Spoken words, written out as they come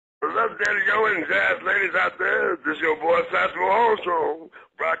radio and jazz ladies out there. This is your boy Satchmo Armstrong,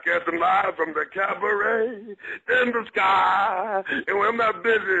 broadcasting live from the cabaret in the sky. And when I'm not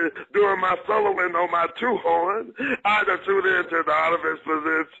busy doing my soloing on my two-horn, I just tune into the Art of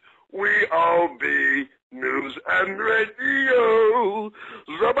Exposition. We all be news and radio.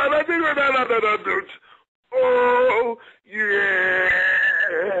 Oh, yeah.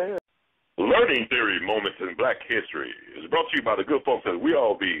 Learning Theory Moments in Black History is brought to you by the good folks at We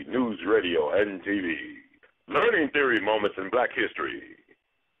All Be News, Radio, and TV. Learning Theory Moments in Black History,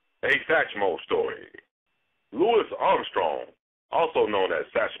 a Satchmo Story. Louis Armstrong, also known as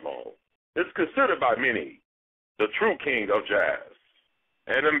Satchmo, is considered by many the true king of jazz,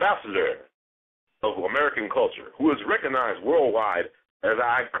 an ambassador of American culture who is recognized worldwide as an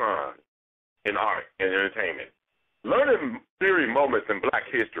icon in art and entertainment. Learning Theory Moments in Black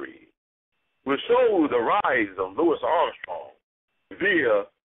History will show the rise of Louis Armstrong via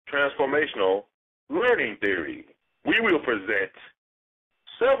transformational learning theory. We will present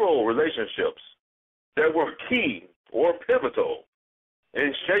several relationships that were key or pivotal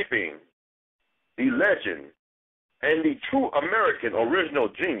in shaping the legend and the true American original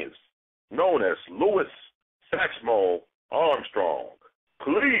genius known as Louis Satchmo Armstrong.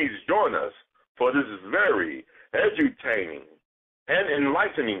 Please join us for this very edutaining and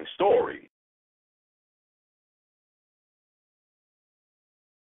enlightening story.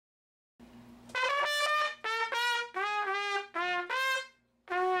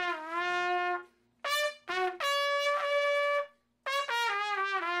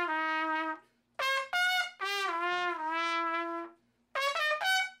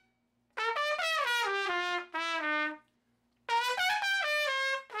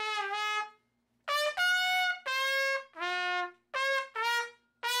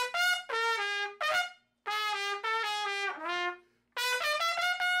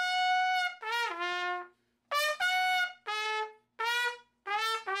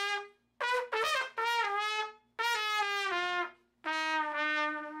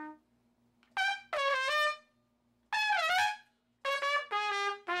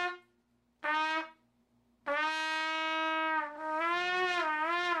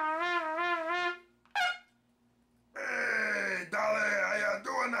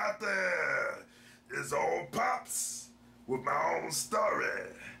 It's old Pops with my own story.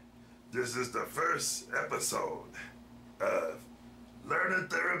 This is the first episode of Learning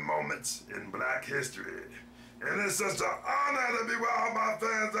Theory Moments in Black History. And it's such an honor to be with all my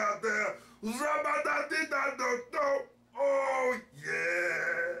fans out there. Oh,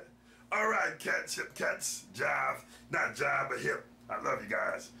 yeah. All right, cats, hip cats, jive. Not jive, but hip. I love you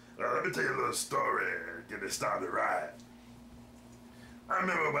guys. Let me tell you a little story and get it started right. I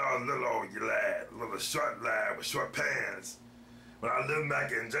remember when I was a little old lad, a little short lad with short pants, when I lived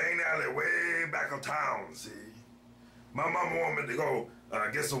back in Jane Alley, way back in town, see. My mama wanted me to go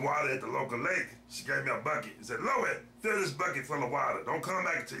get some water at the local lake. She gave me a bucket and said, Louis, fill this bucket full of water. Don't come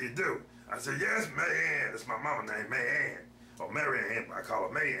back until you do. I said, yes, May Ann. That's my mama name, May Ann. Or Mary Ann, I call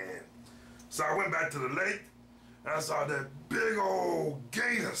her May Ann. So I went back to the lake, and I saw that big old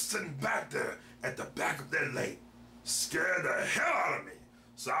gator sitting back there at the back of that lake. Scared the hell out of me.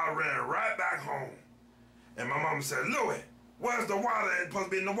 So I ran right back home. And my mama said, Louis, where's the water? It's supposed to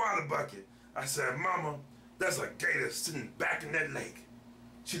be in the water bucket. I said, Mama, there's a gator sitting back in that lake.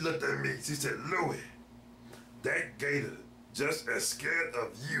 She looked at me. She said, Louis, that gator just as scared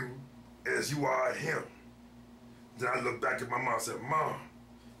of you as you are of him. Then I looked back at my mom and said, Mom,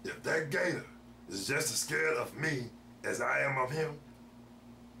 if that gator is just as scared of me as I am of him,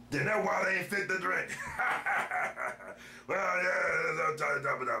 then that water ain't fit to drink. Well, yeah.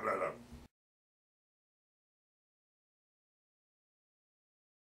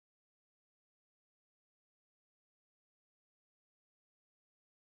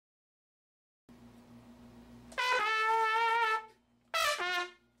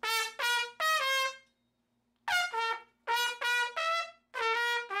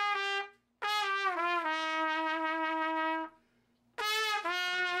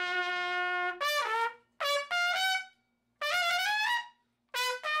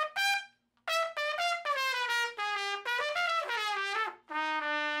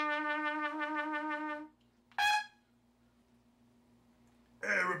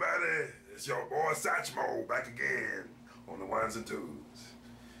 It's your boy Satchmo back again on the ones and twos.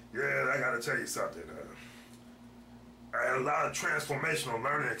 Yeah, I gotta tell you something. I had a lot of transformational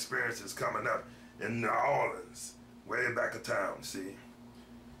learning experiences coming up in New Orleans, way back in town, see.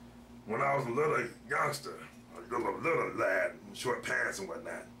 When I was a little youngster, a little lad, in short pants and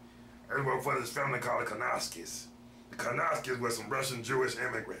whatnot, I worked for this family called the Kanoskis. The Karnatskis were some Russian Jewish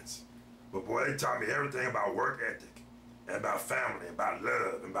immigrants. But boy, they taught me everything about work ethic, and about family, about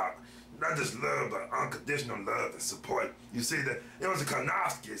love, and about not just love, but unconditional love and support. You see, it was the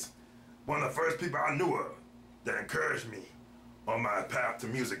Karnatskis, one of the first people I knew of, that encouraged me on my path to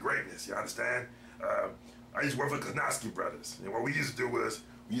music greatness, you understand? I used to work for the Wright Brothers, and what we used to do was,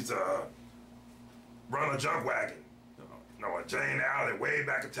 we used to run a junk wagon, a Jane Alley way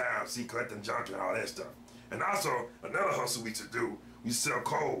back in town, see, collecting junk and all that stuff. And also, another hustle we used to do, we used to sell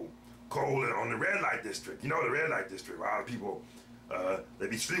coal on the red light district. You know the red light district, a lot of people, they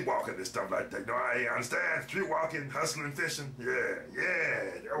be streetwalking and stuff like that. You know, I understand, streetwalking, hustling, fishing, yeah,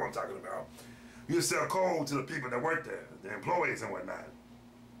 that's what I'm talking about. We used to sell coal to the people that worked there, the employees and whatnot.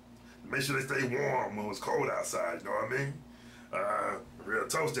 Make sure they stay warm when it was cold outside, you know what I mean? Real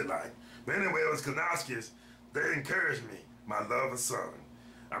toasted like. But anyway, it was Karnatskis. They encouraged me, my love of song.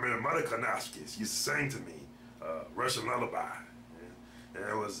 I mean, the mother Karnatskis used to sing to me Russian lullaby. And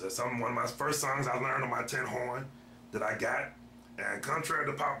it was one of my first songs I learned on my tin horn that I got. And contrary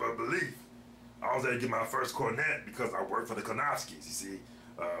to popular belief, I was able to get my first cornet because I worked for the Karnatskis. You see,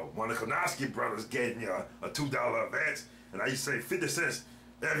 one of the Wright brothers gave me a $2 advance, and I used to say 50 cents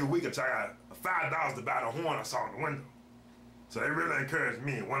every week until I got $5 to buy the horn I saw in the window. So they really encouraged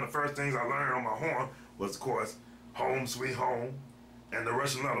me. One of the first things I learned on my horn was, of course, Home Sweet Home and the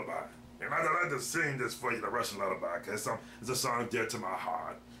Russian Lullaby. And I'd like to sing this for you, the Russian Lullaby, because it's a song dear to my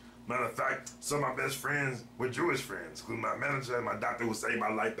heart. Matter of fact, some of my best friends were Jewish friends, including my manager and my doctor who saved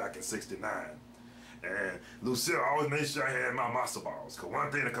my life back in '69. And Lucille always made sure I had my matzo balls, because one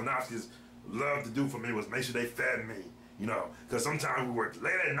thing the Karnatskis loved to do for me was make sure they fed me, you know, because sometimes we worked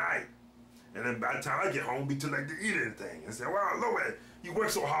late at night, and then by the time I get home, it'd be too late to eat anything. And say, well, Louis, you work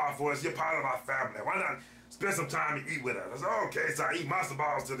so hard for us, you're part of our family. Why not spend some time to eat with us? I said, oh, okay, so I eat matzo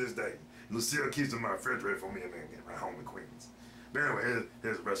balls to this day. Lucille keeps them in my refrigerator for me and my home in Queens. But anyway,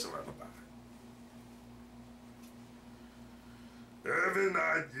 here's the rest of the lullaby. Every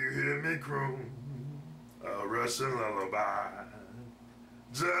night you hear me croon a Russian lullaby,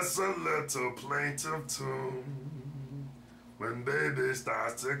 just a little plaintive tune. When baby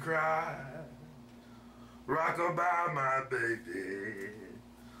starts to cry, rock-a-bye my baby,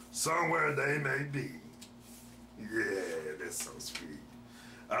 somewhere they may be. Yeah, that's so sweet.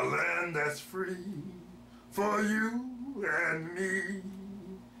 A land that's free for you and me,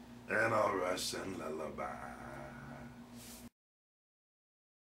 and a Russian lullaby.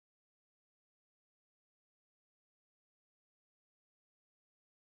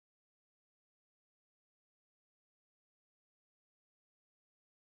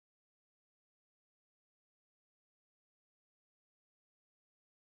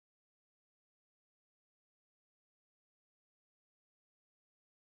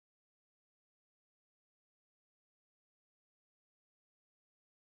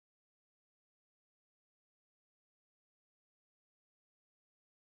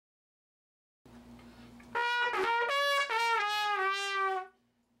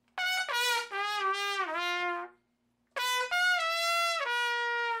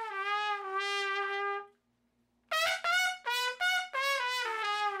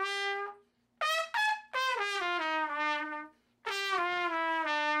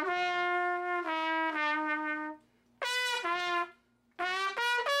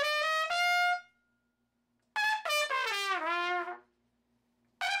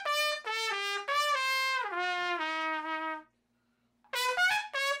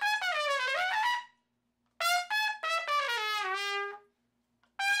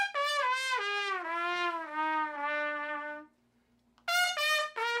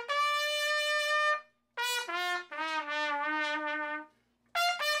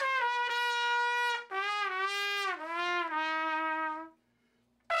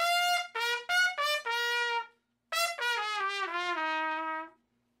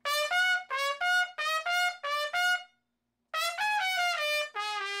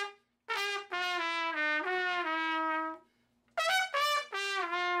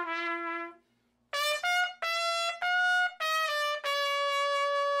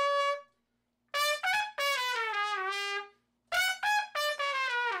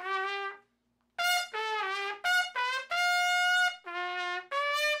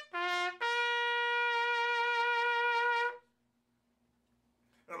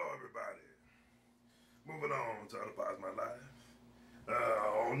 Moving on to other parts of my life.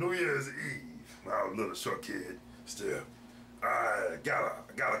 On New Year's Eve, when I was a little short kid, still, I got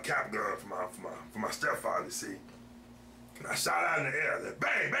a cap gun for my stepfather, you see. And I shot out in the air, then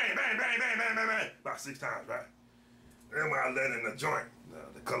bang, bang, bang, bang, bang, bang, bang, bang, about 6 times, right? And then when I let in the joint,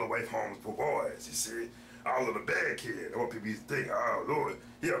 the color wave homes for boys, you see, all of the bad kids. That's what people used to think. Oh, Lord,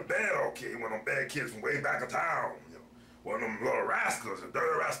 he a bad old kid. One of them bad kids from way back in town. You know, one of them little rascals, a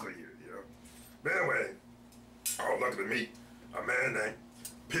dirty rascal here. You know. But anyway, I was lucky to meet a man named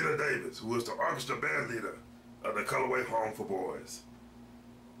Peter Davis, who was the orchestra band leader of the Colorway Home for Boys.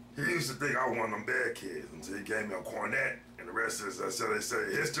 He used to think I was one of them bad kids until he gave me a cornet, and the rest is, they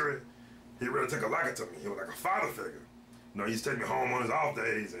say, history. He really took a liking to me. He was like a father figure. You know, he used to take me home on his off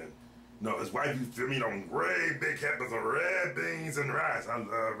days, and you know, his wife used to feed me on great big hampers of red beans and rice. I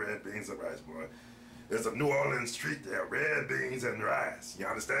love red beans and rice, boy. There's a New Orleans street there, red beans and rice. You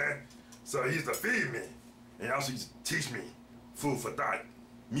understand? So he used to feed me, and he also used to teach me food for thought,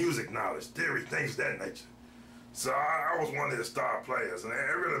 music knowledge, theory, things of that nature. So I was one of his star players, and it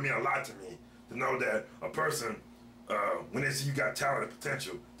really meant a lot to me to know that a person, when they see you got talent and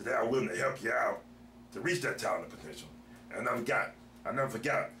potential, that they are willing to help you out to reach that talent and potential. And I never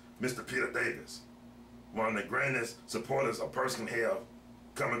forgot Mr. Peter Davis, one of the grandest supporters a person can have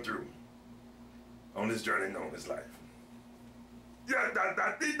coming through on this journey known as life. Yeah,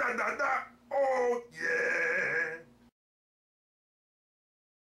 oh yeah.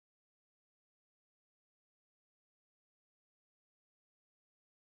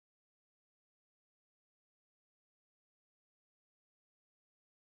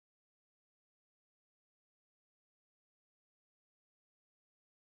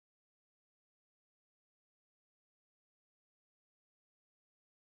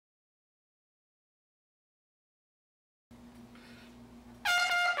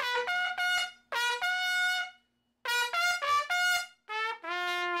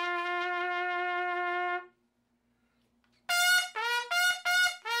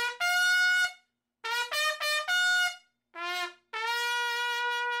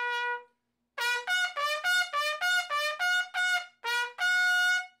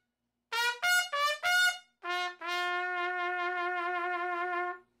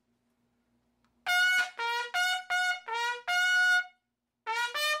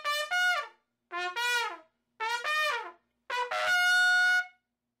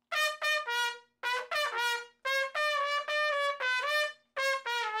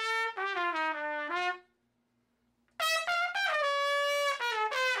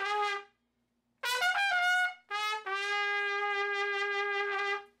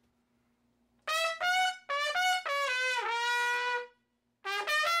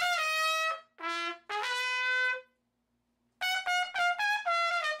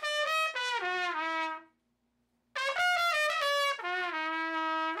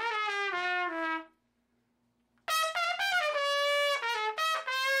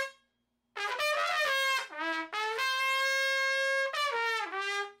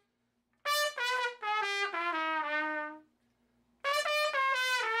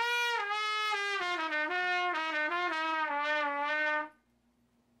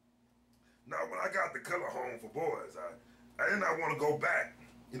 Now, when I got the color home for boys, I did not want to go back,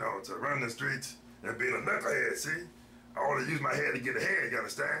 you know, to run the streets and being a knucklehead, see? I want to use my head to get ahead, you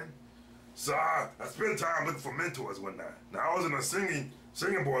understand? So I spent time looking for mentors one night. Now, I was in a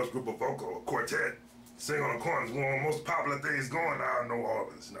singing boys group of vocal, quartet, sing on the corners, one of the most popular things going now in New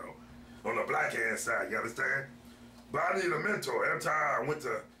Orleans, you know, on the black hand side, you understand? But I needed a mentor. Every time I went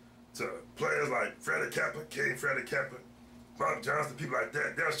to players like Freddie Kepper, King Freddie Kepper, Buck Johnson, people like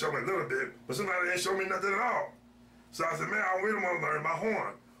that, they'll show me a little bit, but somebody didn't show me nothing at all. So I said, man, I really want to learn my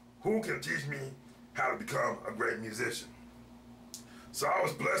horn. Who can teach me how to become a great musician? So I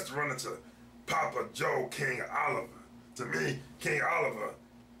was blessed to run into Papa Joe King Oliver. To me, King Oliver,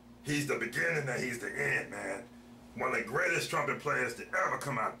 he's the beginning and he's the end, man. One of the greatest trumpet players to ever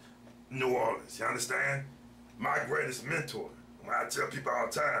come out of New Orleans, you understand? My greatest mentor. When I tell people all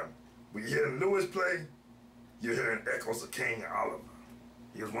the time, when you hear Louis play, you're hearing echoes of King Oliver.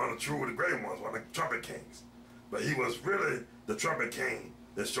 He was one of the great ones, one of the trumpet kings. But he was really the trumpet king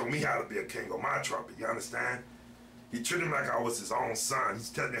that showed me how to be a king on my trumpet, you understand? He treated me like I was his own son. He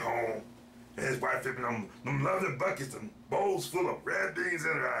used to take me home, and his wife fed me them lovely buckets and bowls full of red beans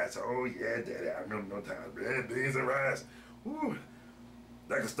and rice. Oh yeah, Daddy, I remember no time. Red beans and rice. Woo.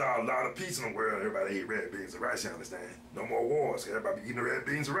 That could start a lot of peace in the world. Everybody ate red beans and rice, you understand? No more wars, because everybody be eating red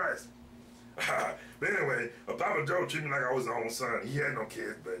beans and rice. But anyway, Papa Joe treated me like I was his own son. He had no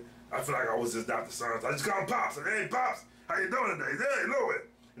kids, but I feel like I was his adopted son. So I just call him Pops. I said, hey, Pops, how you doing today? He said, hey, Louis.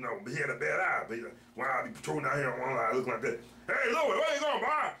 You know, but he had a bad eye. But when I be patrolling out here on one eye looking like that, hey, Louis, where you going,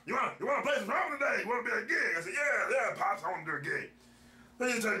 boy? You want to play some trumpet today? You want to be at a gig? I said, yeah, Pops, I want to do a gig. Then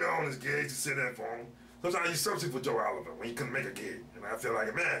he take me on this gig to sit in for him. Sometimes you substitute for Joe Oliver when he couldn't make a gig. And I feel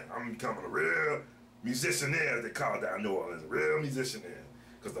like, man, I'm becoming a real musicianaire, as they call it down in New Orleans, a real musicianaire,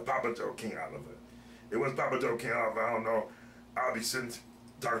 because the Papa Joe King Oliver. It was Papa Joe King Oliver. I don't know. I'll be sitting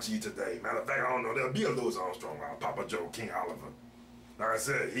talking to you today. Matter of fact, I don't know. There'll be a Louis Armstrong while Papa Joe King Oliver. Like I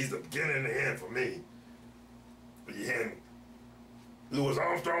said, he's the beginning and the end for me. But you're hearing Louis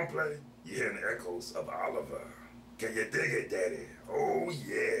Armstrong play, you're hearing the echoes of Oliver. Can you dig it, Daddy? Oh,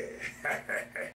 yeah.